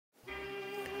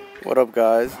What up,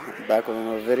 guys? Back with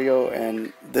another video,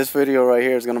 and this video right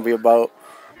here is going to be about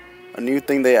a new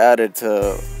thing they added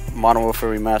to Modern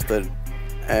Warfare Remastered,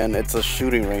 and it's a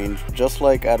shooting range. Just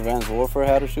like Advanced Warfare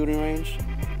had a shooting range,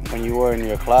 when you were in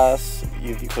your class,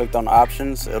 if you clicked on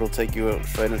options, it'll take you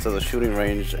straight into the shooting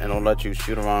range and it'll let you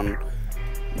shoot around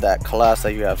that class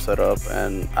that you have set up,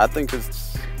 and I think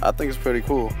it's pretty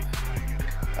cool.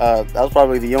 That's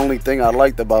probably the only thing I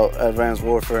liked about Advanced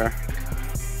Warfare,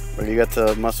 where you get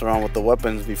to mess around with the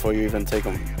weapons before you even take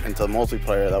them into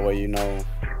multiplayer. That way you know,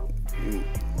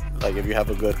 like, if you have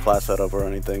a good class setup or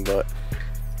anything. But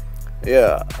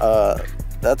yeah,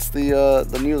 that's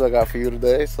the news I got for you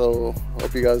today. So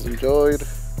hope you guys enjoyed.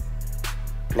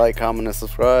 Like, comment, and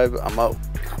subscribe. I'm out.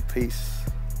 Peace.